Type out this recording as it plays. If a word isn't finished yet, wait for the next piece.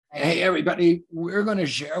Hey, everybody, we're going to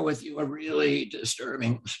share with you a really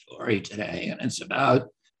disturbing story today. And it's about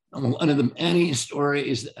one of the many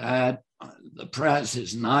stories that the press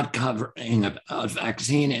is not covering about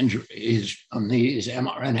vaccine injuries from these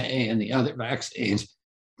mRNA and the other vaccines.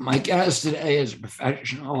 My guest today is a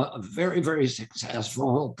professional, a very, very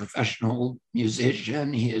successful professional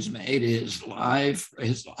musician. He has made his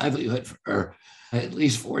livelihood for at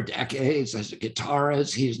least 4 decades as a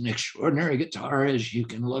guitarist. He's an extraordinary guitarist. You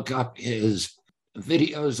can look up his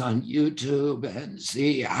videos on YouTube and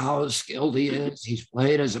see how skilled he is. He's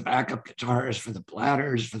played as a backup guitarist for the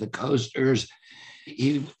Platters, for the Coasters.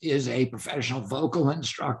 He is a professional vocal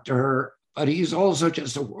instructor, but he's also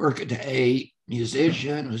just a workaday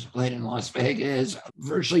musician who's played in Las Vegas.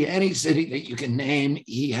 Virtually any city that you can name,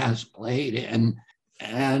 he has played in.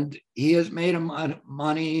 And he has made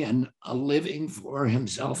money and a living for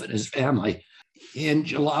himself and his family. In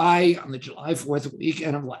July, on the July 4th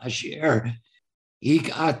weekend of last year, he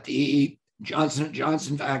got the Johnson &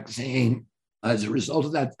 Johnson vaccine. As a result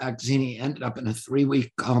of that vaccine, he ended up in a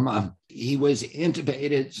 3-week coma. He was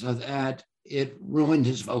intubated so that it ruined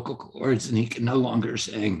his vocal cords and he can no longer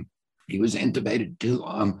sing. He was intubated too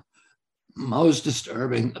long. Most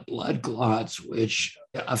disturbing, the blood clots, which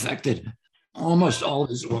affected almost all of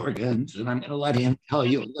his organs. And I'm going to let him tell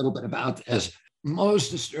you a little bit about this.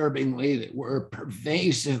 Most disturbingly, there were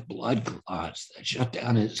pervasive blood clots that shut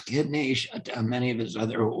down his kidney, shut down many of his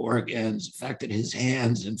other organs, affected his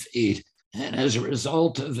hands and feet. And as a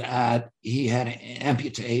result of that, he had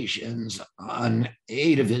amputations on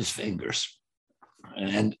 8 of his fingers.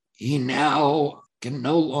 And he now can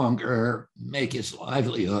no longer make his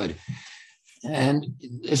livelihood. And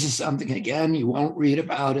this is something, again, you won't read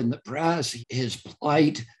about in the press. His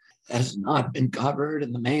plight has not been covered,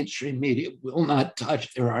 and the mainstream media will not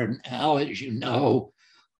touch. There are now, as you know,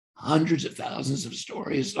 hundreds of thousands of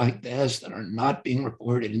stories like this that are not being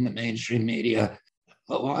reported in the mainstream media.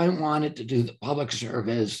 But I wanted to do the public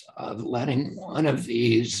service of letting one of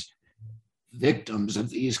these victims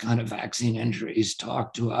of these kind of vaccine injuries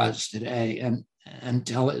talk to us today and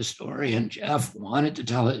tell his story. And Jeff wanted to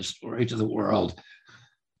tell his story to the world.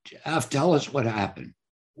 Jeff, tell us what happened.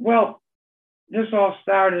 Well, this all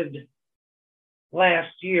started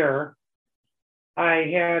last year.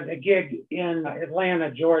 I had a gig in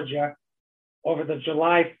Atlanta, Georgia, over the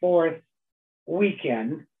July 4th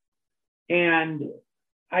weekend. And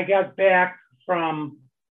I got back from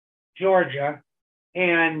Georgia,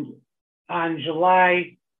 and on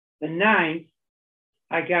July the 9th,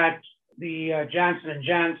 I got the Johnson &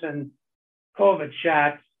 Johnson COVID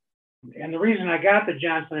shot. And the reason I got the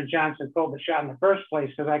Johnson & Johnson COVID shot in the first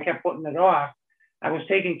place, because I kept putting it off, I was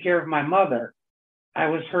taking care of my mother. I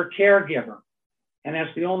was her caregiver. And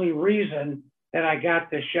that's the only reason that I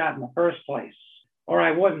got this shot in the first place, or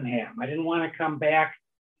I wouldn't have. I didn't want to come back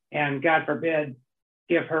and, God forbid,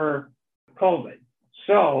 give her COVID.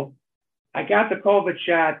 So I got the COVID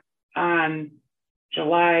shot on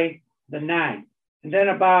July the 9th. And then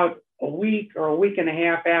about a week or a week and a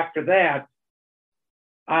half after that,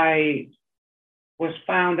 I was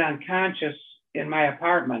found unconscious in my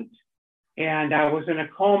apartment. And I was in a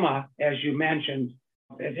coma, as you mentioned.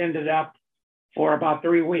 It ended up for about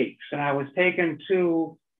 3 weeks. And I was taken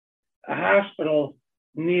to a hospital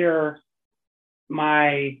near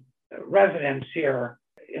my residence here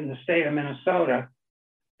in the state of Minnesota.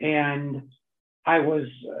 And I was,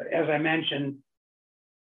 as I mentioned,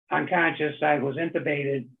 unconscious. I was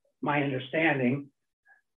intubated, my understanding.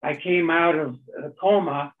 I came out of the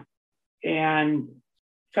coma and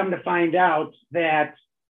come to find out that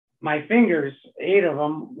my fingers, 8 of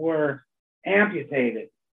them, were amputated.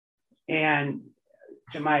 And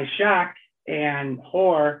to my shock and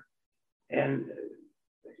horror and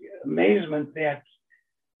amazement that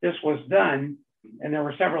this was done, and there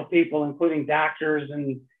were several people, including doctors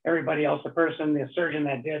and everybody else, the surgeon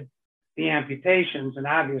that did the amputations. And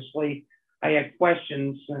obviously I had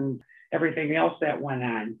questions and everything else that went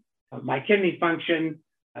on. My kidney function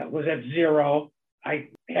was at 0. I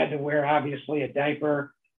had to wear, obviously, a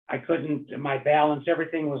diaper. I couldn't, my balance,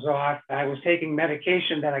 everything was off. I was taking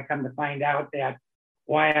medication that I come to find out that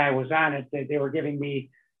why I was on it, that they were giving me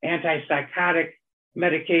antipsychotic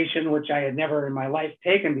medication, which I had never in my life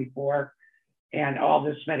taken before, and all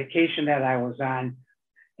this medication that I was on.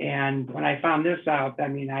 And when I found this out, I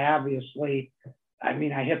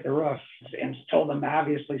hit the roof and told them to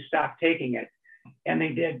obviously stop taking it. And they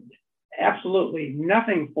did absolutely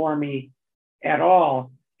nothing for me at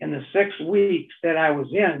all in the 6 weeks that I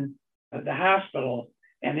was in the hospital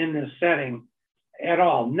and in this setting at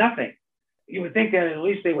all, nothing. You would think that at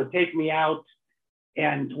least they would take me out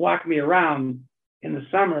and walk me around, in the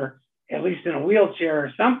summer, at least in a wheelchair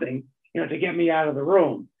or something, to get me out of the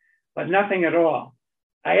room, but nothing at all.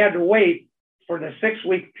 I had to wait for the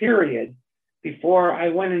 6-week period before I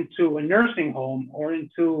went into a nursing home or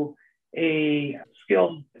into a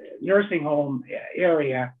skilled nursing home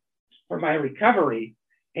area for my recovery.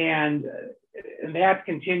 And that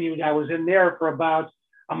continued. I was in there for about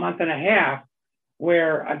a month and a half,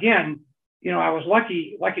 where again, I was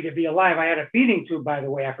lucky to be alive. I had a feeding tube, by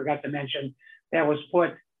the way, I forgot to mention, that was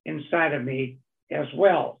put inside of me as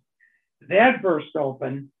well. That burst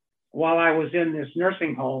open while I was in this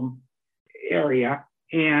nursing home area,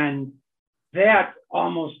 and that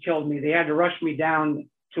almost killed me. They had to rush me down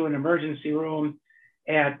to an emergency room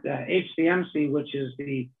at HCMC, which is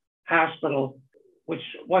the hospital, which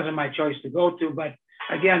wasn't my choice to go to, but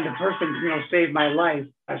again, the person, saved my life.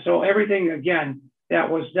 So everything, again, that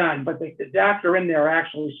was done, but the doctor in there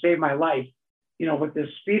actually saved my life, with this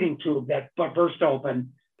feeding tube that burst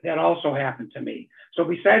open. That also happened to me. So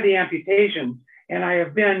beside the amputation, and I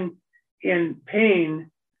have been in pain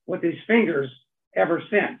with these fingers ever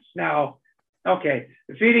since. Now, okay,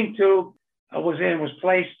 the feeding tube was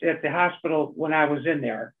placed at the hospital when I was in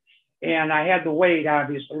there, and I had to wait.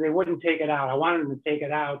 Obviously, they wouldn't take it out. I wanted them to take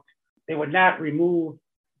it out. They would not remove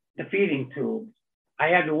the feeding tube. I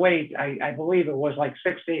had to wait. I believe it was like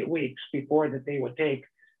 6 to 8 weeks before that they would take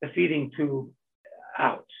the feeding tube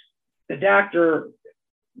out. The doctor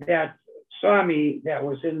that saw me, that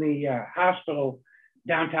was in the hospital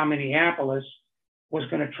downtown Minneapolis, was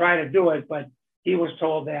going to try to do it, but he was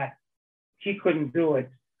told that he couldn't do it.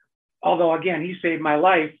 Although, again, he saved my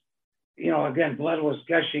life. Again, blood was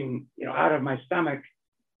gushing, out of my stomach,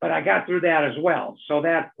 but I got through that as well. So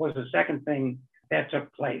that was the second thing that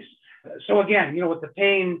took place. So again, with the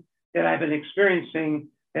pain that I've been experiencing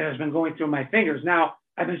that has been going through my fingers. Now,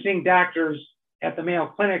 I've been seeing doctors at the Mayo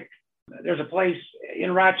Clinic. There's a place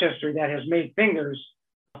in Rochester that has made fingers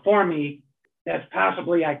for me that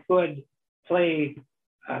possibly I could play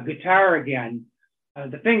guitar again.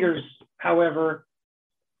 The fingers, however,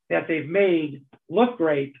 that they've made look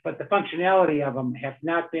great, but the functionality of them have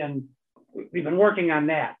not been, we've been working on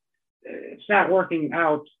that. It's not working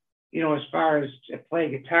out, as far as to play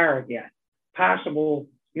guitar again. Possible,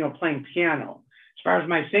 playing piano. As far as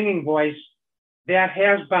my singing voice, that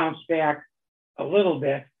has bounced back a little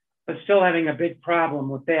bit, but still having a big problem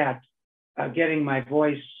with that, getting my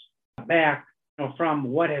voice back, from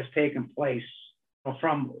what has taken place,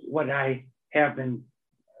 from what I have been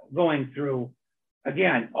going through.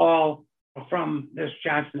 Again, all from this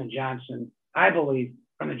Johnson & Johnson, I believe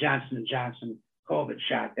from the Johnson & Johnson COVID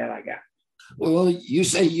shot that I got. Well, you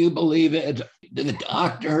say you believe it. Do the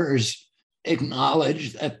doctors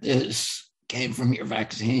acknowledge that this came from your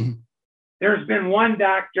vaccine? There's been one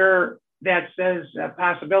doctor that says a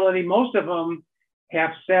possibility. Most of them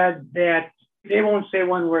have said that they won't say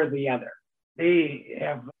one way or the other. They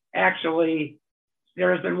have actually,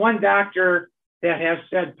 there has been one doctor that has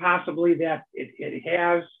said possibly that it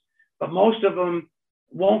has, but most of them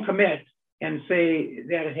won't commit and say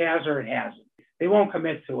that it has or it hasn't. They won't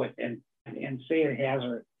commit to it and say it has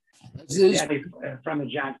or from the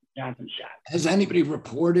Johnson shot. Has anybody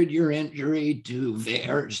reported your injury to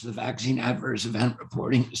VAERS, the Vaccine Adverse Event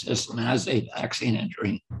Reporting System, as a vaccine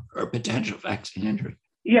injury or potential vaccine injury?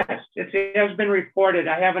 Yes, it has been reported.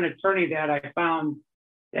 I have an attorney that I found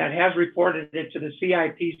that has reported it to the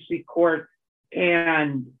CIPC court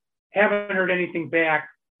and haven't heard anything back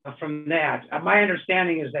from that. My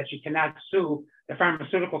understanding is that you cannot sue the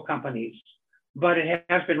pharmaceutical companies, but it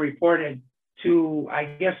has been reported to, I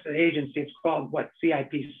guess, the agency. It's called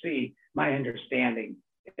CIPC, my understanding.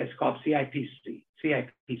 It's called CIPC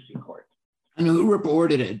court. And who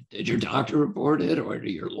reported it? Did your doctor report it or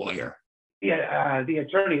did your lawyer? Yeah, the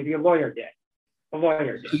attorney, the lawyer did. The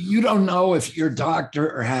lawyer did. So you don't know if your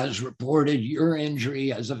doctor has reported your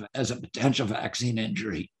injury as a potential vaccine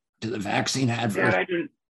injury to the Vaccine Adverse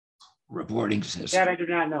Reporting System? That I do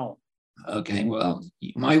not know. Okay, well,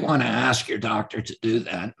 you might want to ask your doctor to do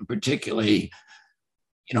that. Particularly,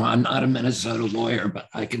 I'm not a Minnesota lawyer, but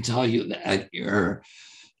I can tell you that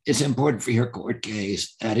it's important for your court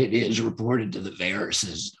case that it is reported to the VAERS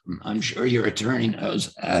system. I'm sure your attorney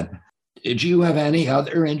knows that. Did you have any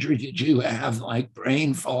other injury? Did you have like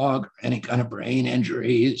brain fog, or any kind of brain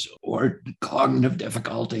injuries or cognitive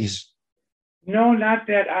difficulties? No, not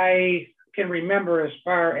that I can remember as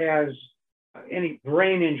far as any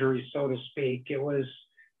brain injuries, so to speak. It was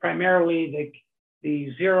primarily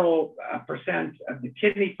the 0% of the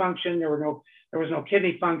kidney function. There was no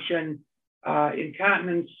kidney function,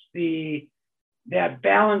 incontinence, that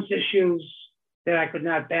balance issues that I could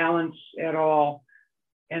not balance at all,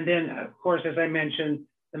 And then, of course, as I mentioned,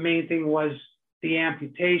 the main thing was the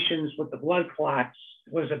amputations with the blood clots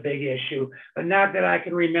was a big issue, but not that I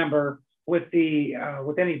can remember with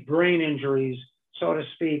any brain injuries, so to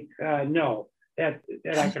speak. No, that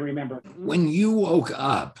I can remember. When you woke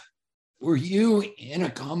up, were you in a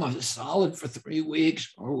coma solid for 3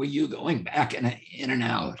 weeks, or were you going back in and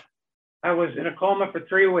out? I was in a coma for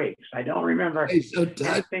 3 weeks. I don't remember. Okay, so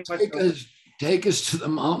take us to the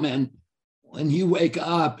moment when you wake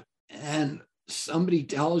up and somebody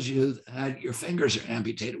tells you that your fingers are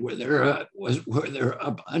amputated. Were there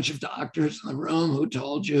a bunch of doctors in the room who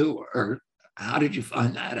told you, or how did you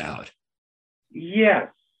find that out? Yes,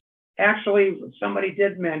 actually, somebody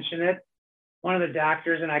did mention it. One of the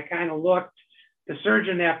doctors, and I kind of looked. The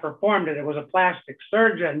surgeon that performed it, it was a plastic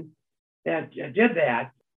surgeon that did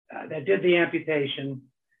that did the amputation,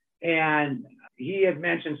 and he had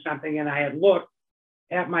mentioned something, and I had looked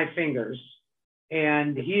at my fingers,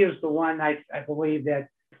 and he is the one I believe that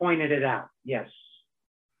pointed it out. Yes,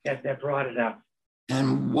 that brought it up.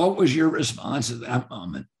 And what was your response at that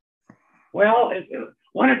moment? Well,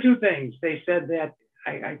 one or two things. They said that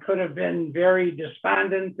I could have been very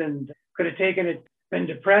despondent and could have been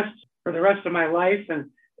depressed for the rest of my life. And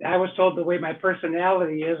I was told the way my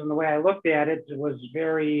personality is and the way I looked at it was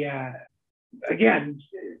very, again,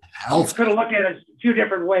 health. Could have looked at it a few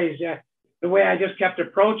different ways. Yeah. The way I just kept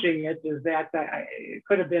approaching it is that it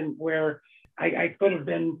could have been where I could have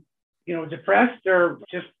been, depressed or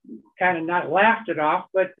just kind of not laughed it off,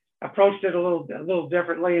 but approached it a little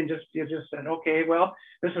differently and just said, okay, well,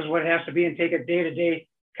 this is what it has to be, and take a day-to-day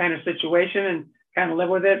kind of situation and kind of live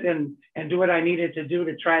with it and do what I needed to do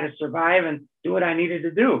to try to survive and do what I needed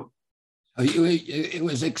to do. It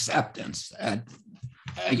was acceptance.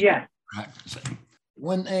 Yeah.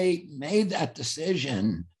 When they made that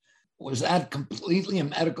decision, was that completely a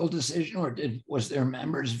medical decision, or was there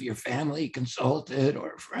members of your family consulted,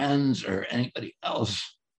 or friends, or anybody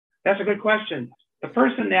else? That's a good question. The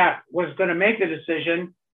person that was going to make the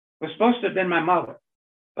decision was supposed to have been my mother,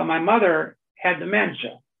 but my mother had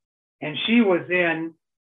dementia, and she was in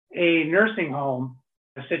a nursing home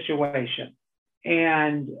situation.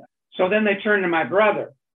 And so then they turned to my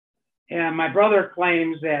brother, and my brother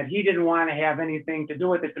claims that he didn't want to have anything to do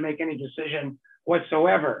with it to make any decision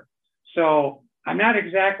whatsoever. So I'm not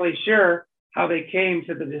exactly sure how they came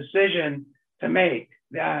to the decision to make.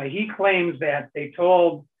 He claims that they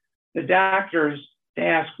told the doctors to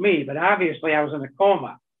ask me, but obviously I was in a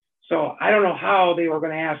coma. So I don't know how they were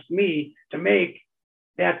going to ask me to make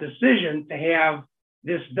that decision to have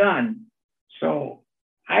this done. So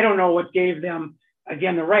I don't know what gave them,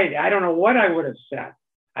 again, the right. I don't know what I would have said.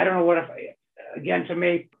 I don't know what to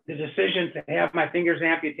make the decision to have my fingers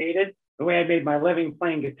amputated the way I made my living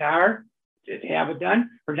playing guitar, to have it done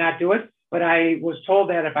or not do it. But I was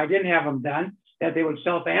told that if I didn't have them done, that they would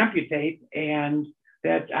self-amputate and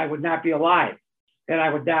that I would not be alive, that I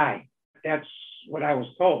would die. That's what I was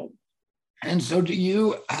told. And so do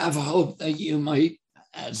you have hope that you might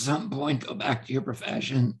at some point go back to your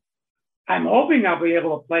profession? I'm hoping I'll be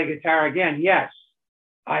able to play guitar again, yes.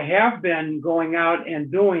 I have been going out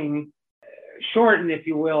and doing shortened, if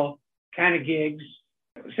you will, kind of gigs,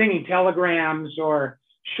 singing telegrams or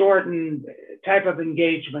shortened type of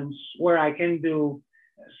engagements where I can do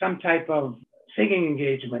some type of singing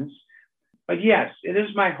engagements. But yes, it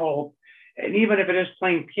is my hope. And even if it is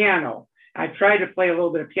playing piano, I tried to play a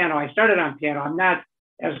little bit of piano. I started on piano. I'm not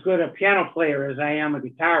as good a piano player as I am a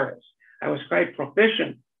guitarist. I was quite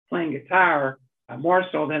proficient playing guitar, more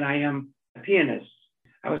so than I am a pianist.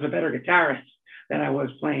 I was a better guitarist than I was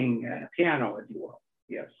playing piano, if you will.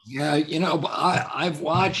 Yes. Yeah, I've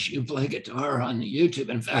watched you play guitar on YouTube.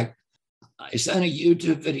 In fact, I sent a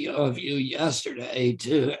YouTube video of you yesterday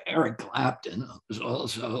to Eric Clapton, who was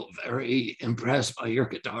also very impressed by your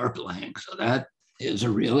guitar playing. So that is a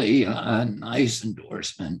really nice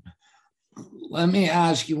endorsement. Let me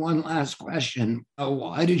ask you one last question.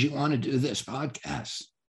 Why did you want to do this podcast?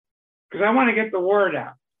 Because I want to get the word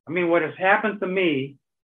out. I mean, what has happened to me,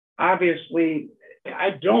 obviously,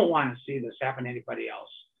 I don't want to see this happen to anybody else.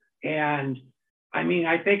 And I mean,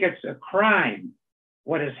 I think it's a crime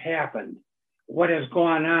what has happened, what has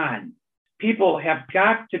gone on. People have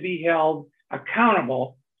got to be held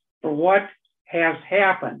accountable for what has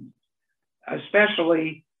happened,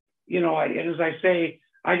 especially, as I say,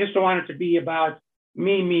 I just don't want it to be about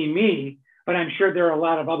me, but I'm sure there are a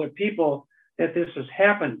lot of other people that this has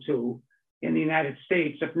happened to in the United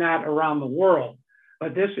States, if not around the world.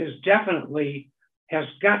 But this is definitely has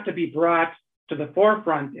got to be brought to the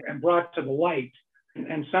forefront and brought to the light.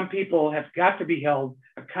 And some people have got to be held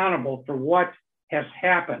accountable for what has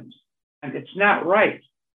happened. And it's not right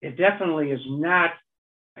it definitely is not,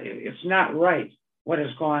 it's not right what has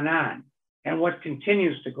gone on and what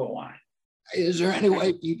continues to go on. Is there any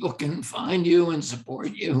way people can find you and support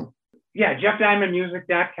you? Yeah,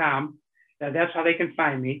 JeffDiamondMusic.com. That's how they can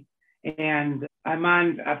find me. And I'm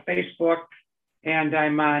on Facebook and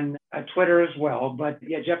I'm on Twitter as well. But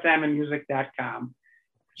yeah, JeffDiamondMusic.com.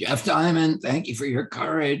 Jeff Diamond, thank you for your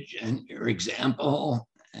courage and your example.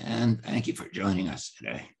 And thank you for joining us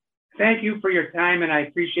today. Thank you for your time. And I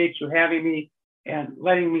appreciate you having me and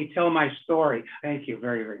letting me tell my story. Thank you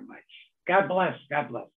very, very much. God bless. God bless.